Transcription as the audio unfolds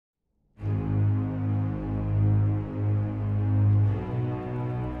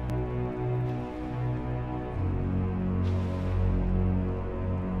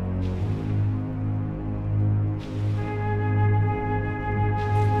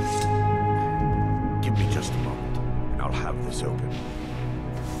this open.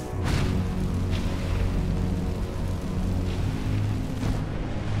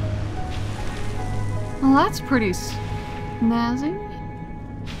 Well, that's pretty snazzy.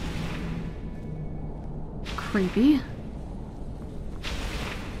 Creepy.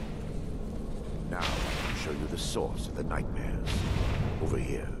 Now I can show you the source of the nightmares. Over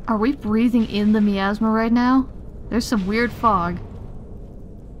here. Are we breathing in the miasma right now? There's some weird fog.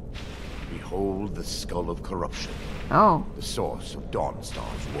 Behold the skull of corruption. Oh. The source of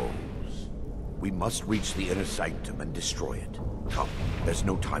Dawnstar's woes. We must reach the inner sanctum and destroy it. Come, there's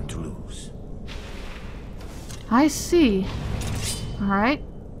no time to lose. I see. Alright.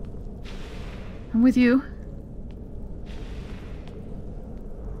 I'm with you.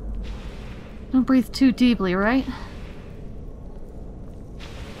 Don't breathe too deeply, right?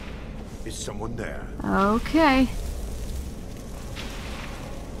 Is someone there? Okay.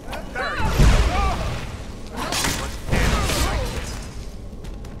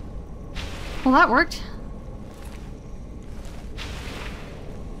 Well, that worked.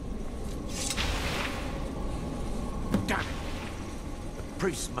 Damn it! The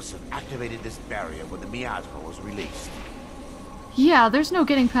priest must have activated this barrier when the miasma was released. Yeah, there's no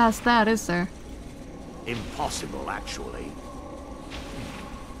getting past that, is there? Impossible, actually.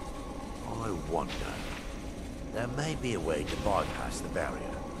 I wonder. There may be a way to bypass the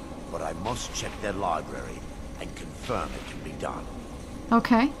barrier, but I must check their library and confirm it can be done.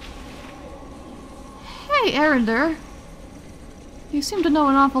 Okay. Hey, Erandur. You seem to know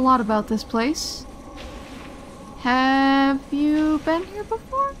an awful lot about this place. Have you been here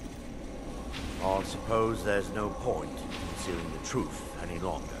before? I suppose there's no point in concealing the truth any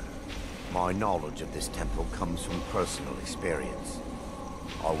longer. My knowledge of this temple comes from personal experience.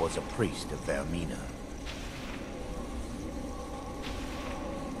 I was a priest of Vermina.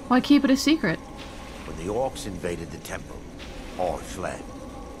 Why keep it a secret? When the orcs invaded the temple, I fled.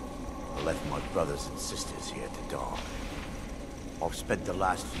 I left my brothers and sisters here to die. I've spent the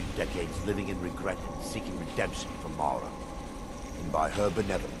last few decades living in regret and seeking redemption from Mara. And by her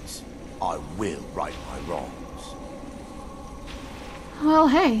benevolence, I will right my wrongs. Well,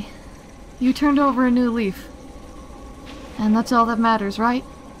 hey. You turned over a new leaf. And that's all that matters, right?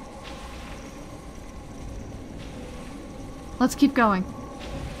 Let's keep going.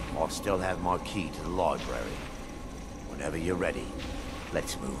 I still have my key to the library. Whenever you're ready,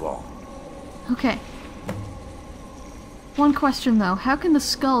 let's move on. Okay. One question though, how can the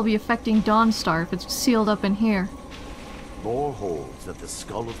skull be affecting Dawnstar if it's sealed up in here? Lore holds that the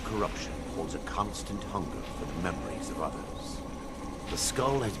skull of corruption holds a constant hunger for the memories of others. The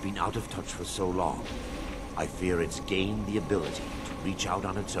skull has been out of touch for so long, I fear it's gained the ability to reach out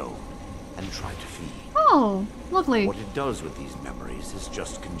on its own and try to feed. Oh, lovely. What it does with these memories is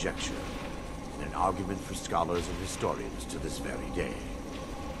just conjecture, and an argument for scholars and historians to this very day.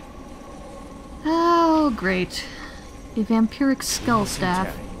 Oh, great. A vampiric skull staff.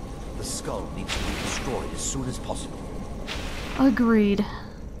 Terry, the skull needs to be destroyed as soon as possible. Agreed.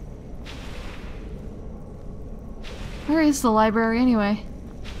 Where is the library anyway?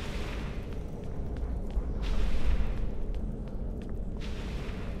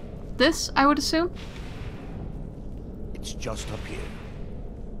 This, I would assume? It's just up here.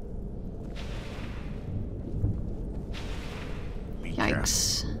 Be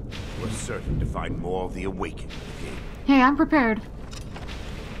Yikes. careful. We're certain to find more of the awakening within. Hey, I'm prepared.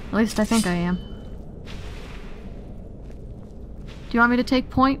 At least I think I am. Do you want me to take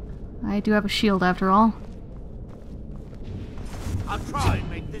point? I do have a shield after all. I'll try and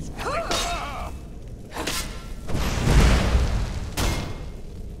make this quick.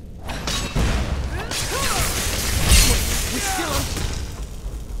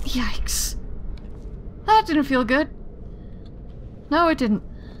 Yikes. That didn't feel good. No, it didn't.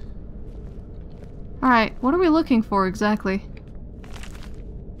 Alright, what are we looking for exactly?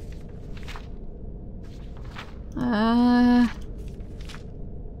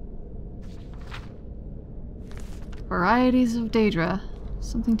 Varieties of Daedra.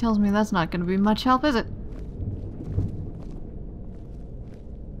 Something tells me that's not going to be much help, is it?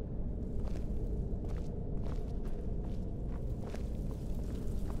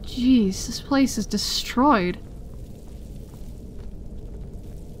 Jeez, this place is destroyed.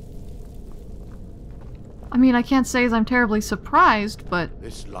 I mean, I can't say as I'm terribly surprised, but...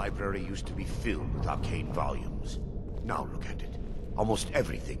 This library used to be filled with arcane volumes. Now look at it. Almost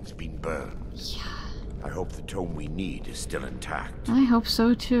everything's been burned. Yeah. I hope the tome we need is still intact. I hope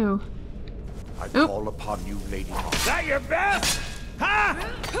so, too. I call upon you, Lady Hawk. Is that your best? Huh?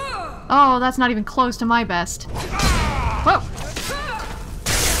 Oh, that's not even close to my best. Whoa!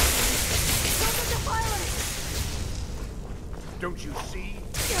 Don't you see?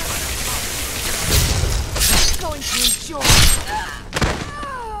 Going to enjoy.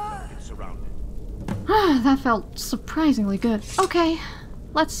 It's surrounded. That felt surprisingly good. Okay,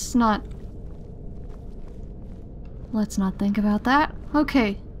 let's not think about that.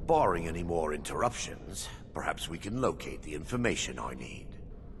 Okay. Barring any more interruptions, perhaps we can locate the information I need.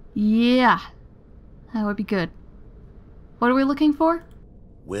 Yeah, that would be good. What are we looking for?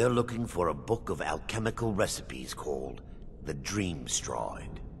 We're looking for a book of alchemical recipes called the Dream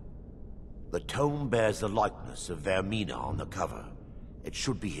Stride. The tome bears the likeness of Vermina on the cover. It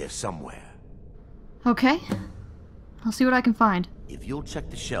should be here somewhere. Okay. I'll see what I can find. If you'll check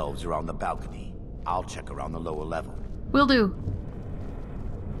the shelves around the balcony, I'll check around the lower level. Will do.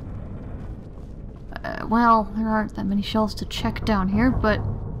 Well, there aren't that many shelves to check down here, but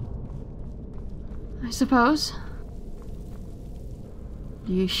I suppose.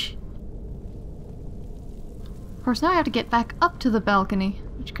 Yeesh. Of course, now I have to get back up to the balcony,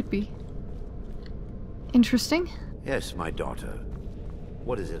 which could be interesting. Yes, my daughter.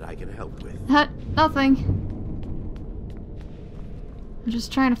 What is it I can help with? Nothing. I'm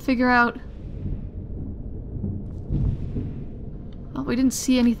just trying to figure out... Oh, we didn't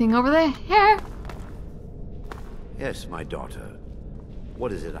see anything over there. Here! Yes, my daughter.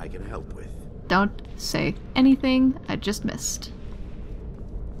 What is it I can help with? Don't say anything I just missed.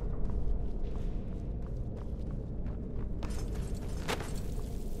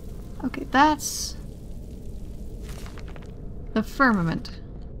 Okay, that's... the firmament.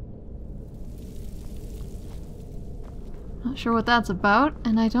 Not sure what that's about,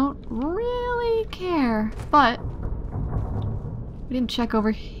 and I don't really care, but... we didn't check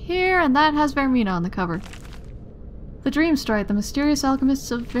over here, and that has Vermina on the cover. The Dream Stride, the Mysterious Alchemists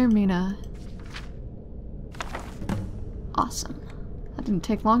of Vermina. Awesome. That didn't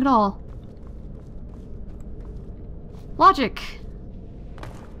take long at all. Logic!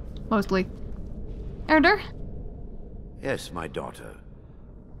 Mostly. Erandur? Yes, my daughter.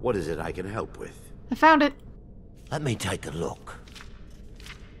 What is it I can help with? I found it. Let me take a look.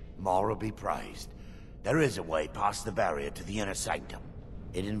 Mara be praised. There is a way past the barrier to the inner sanctum.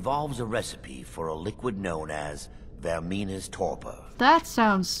 It involves a recipe for a liquid known as Vermina's torpor. That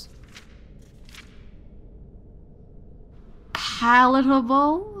sounds...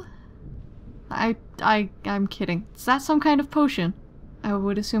 palatable? I'm kidding. Is that some kind of potion? I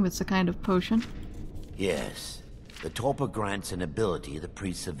would assume it's a kind of potion. Yes. The torpor grants an ability the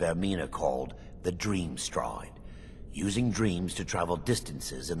priests of Vermina called the Dream Stride, using dreams to travel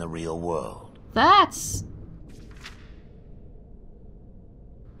distances in the real world. That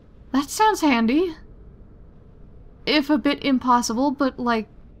sounds handy. If a bit impossible, but like...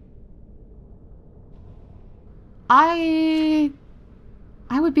 I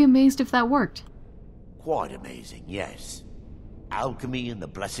would be amazed if that worked. Quite amazing, yes. Alchemy and the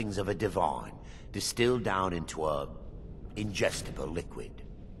blessings of a divine, distilled down into a ingestible liquid.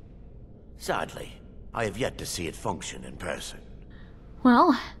 Sadly, I have yet to see it function in person.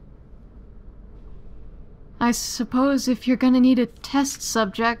 Well, I suppose if you're gonna need a test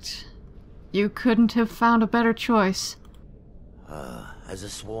subject, you couldn't have found a better choice. As a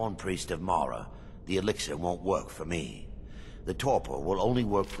sworn priest of Mara, the elixir won't work for me. The torpor will only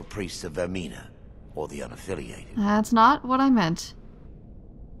work for priests of Vermina, or the unaffiliated. That's not what I meant.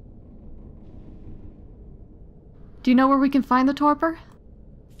 Do you know where we can find the torpor?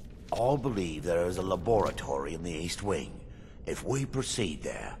 All believe there is a laboratory in the East Wing. If we proceed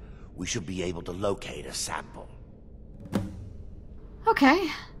there, we should be able to locate a sample. Okay.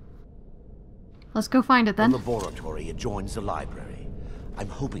 Let's go find it then. The laboratory adjoins the library. I'm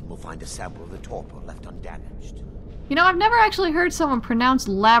hoping we'll find a sample of the torpor left undamaged. You know, I've never actually heard someone pronounce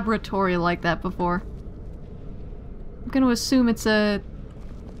laboratory like that before. I'm gonna assume it's a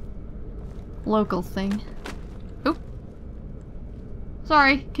local thing. Oop.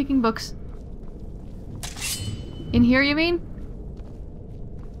 Sorry, kicking books. In here, you mean?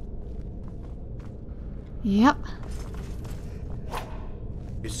 Yep.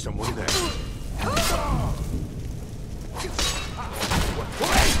 Is someone there?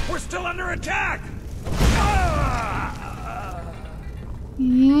 We're still under attack!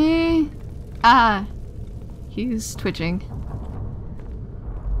 Yeah. He's twitching.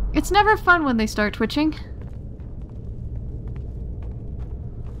 It's never fun when they start twitching.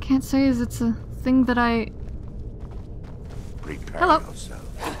 Can't say as it's a thing that I... Prepare Hello. yourself.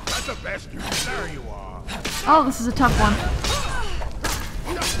 That's the best you can. There you are. Oh, this is a tough one.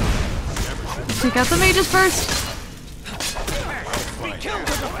 Take out the mages first. Be killed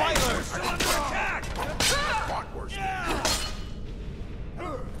with the fighters! Still under attack!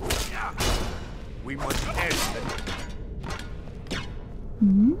 We must end them.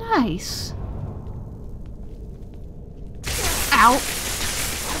 Nice. Ow.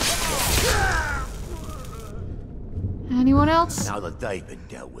 Anyone else? Now that they've been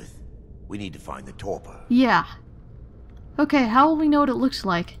dealt with, we need to find the torpor. Yeah. Okay, how will we know what it looks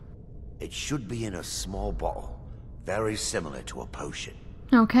like? It should be in a small bottle, very similar to a potion.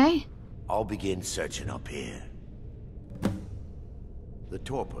 Okay. I'll begin searching up here. The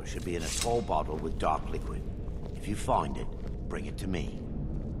torpor should be in a tall bottle with dark liquid. If you find it, bring it to me.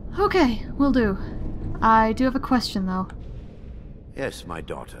 Okay, will do. I do have a question, though. Yes, my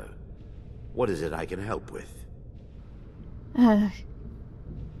daughter. What is it I can help with?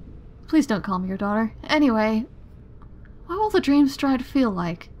 Please don't call me your daughter. Anyway, what will the dream stride feel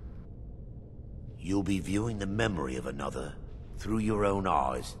like? You'll be viewing the memory of another through your own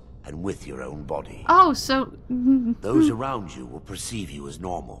eyes and with your own body. Oh, so... Those around you will perceive you as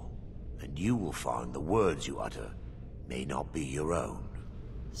normal, and you will find the words you utter may not be your own.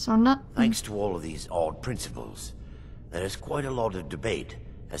 So not... Thanks to all of these odd principles, there is quite a lot of debate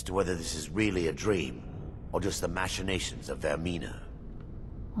as to whether this is really a dream or just the machinations of Vermina.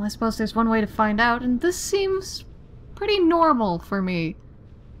 Well, I suppose there's one way to find out, and this seems pretty normal for me.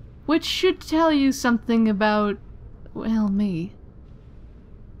 Which should tell you something about, well, me.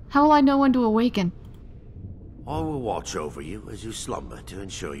 How will I know when to awaken? I will watch over you as you slumber to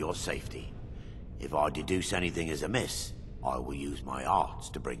ensure your safety. If I deduce anything is amiss, I will use my arts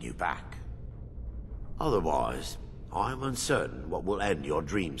to bring you back. Otherwise, I am uncertain what will end your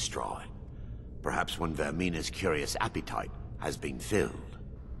dream stride. Perhaps when Vermina's curious appetite has been filled.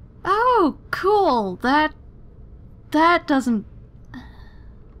 Oh, cool. That doesn't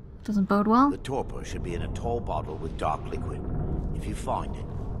bode well. The torpor should be in a tall bottle with dark liquid. If you find it,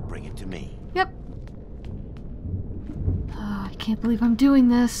 bring it to me. Yep. Oh, I can't believe I'm doing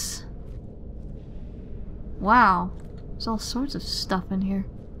this. Wow. There's all sorts of stuff in here.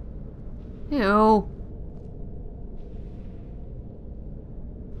 Ew.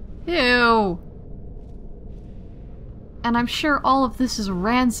 Ew. And I'm sure all of this is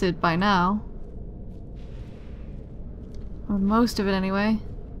rancid by now. Or most of it anyway.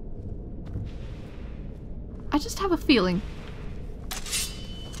 I just have a feeling.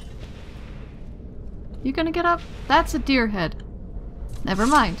 You gonna get up? That's a deer head. Never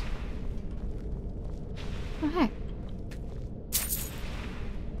mind. Oh, hey.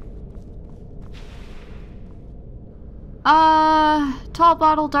 Tall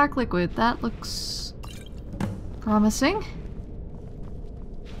bottle, dark liquid. That looks promising.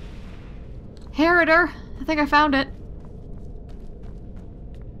 Erandur. I think I found it.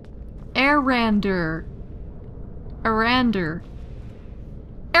 Erandur. Erandur.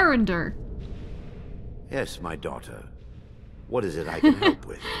 Yes, my daughter. What is it I can help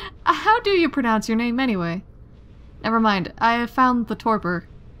with? How do you pronounce your name anyway? Never mind. I have found the torpor.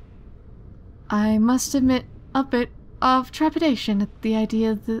 I must admit a bit of trepidation at the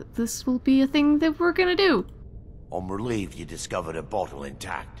idea that this will be a thing that we're gonna do. I'm relieved you discovered a bottle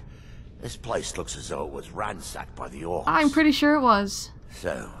intact. This place looks as though it was ransacked by the orcs. I'm pretty sure it was.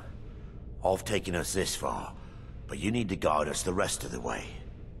 So, I've taken us this far, but you need to guide us the rest of the way.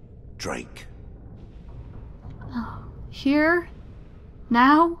 Drink. Here?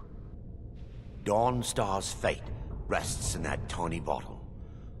 Now? Dawnstar's fate rests in that tiny bottle.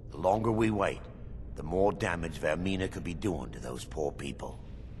 The longer we wait, the more damage Vermina could be doing to those poor people.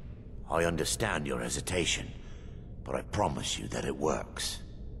 I understand your hesitation, but I promise you that it works.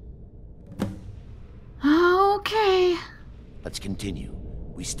 Okay. Let's continue.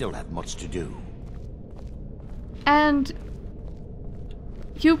 We still have much to do. And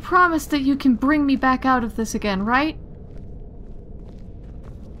you promise that you can bring me back out of this again, right?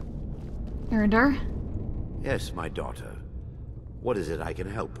 Erandur? Yes, my daughter. What is it I can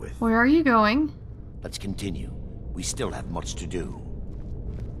help with? Where are you going? Let's continue. We still have much to do.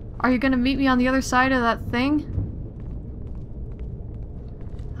 Are you gonna meet me on the other side of that thing?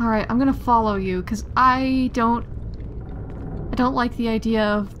 Alright, I'm gonna follow you, because I don't like the idea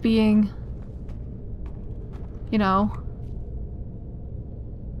of being, you know,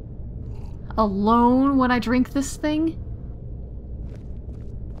 alone when I drink this thing.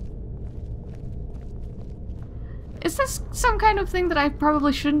 Is this some kind of thing that I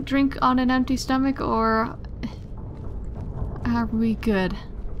probably shouldn't drink on an empty stomach, or are we good?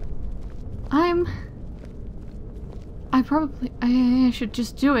 I should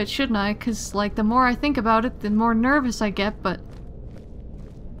just do it, shouldn't I? Because, like, the more I think about it, the more nervous I get, but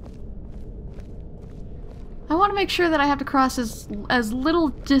I want to make sure that I have to cross as little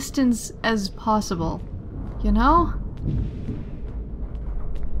distance as possible, you know?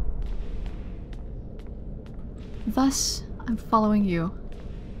 Thus, I'm following you.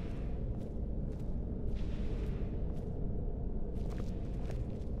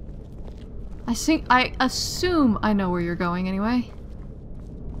 I assume I know where you're going anyway.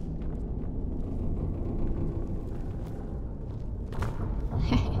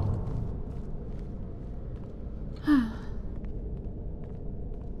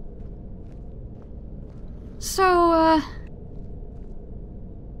 So,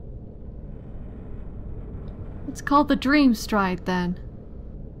 it's called the Dream Stride, then.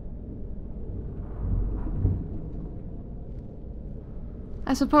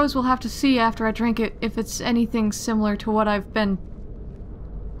 I suppose we'll have to see after I drink it if it's anything similar to what I've been...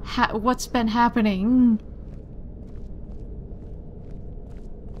 what's been happening.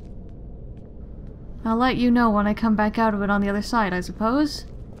 I'll let you know when I come back out of it on the other side, I suppose.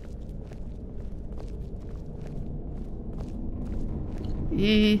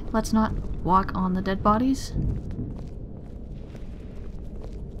 Let's not walk on the dead bodies.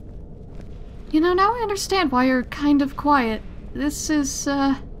 You know, now I understand why you're kind of quiet. This is,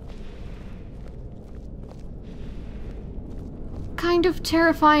 kind of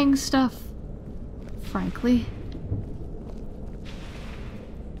terrifying stuff, frankly.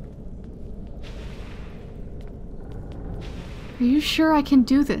 Are you sure I can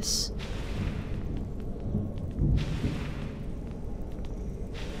do this?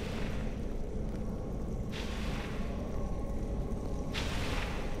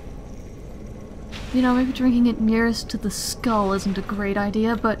 You know, maybe drinking it nearest to the skull isn't a great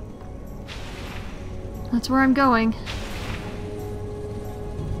idea, but that's where I'm going.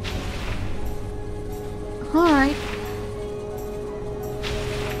 Alright.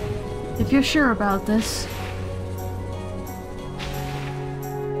 If you're sure about this.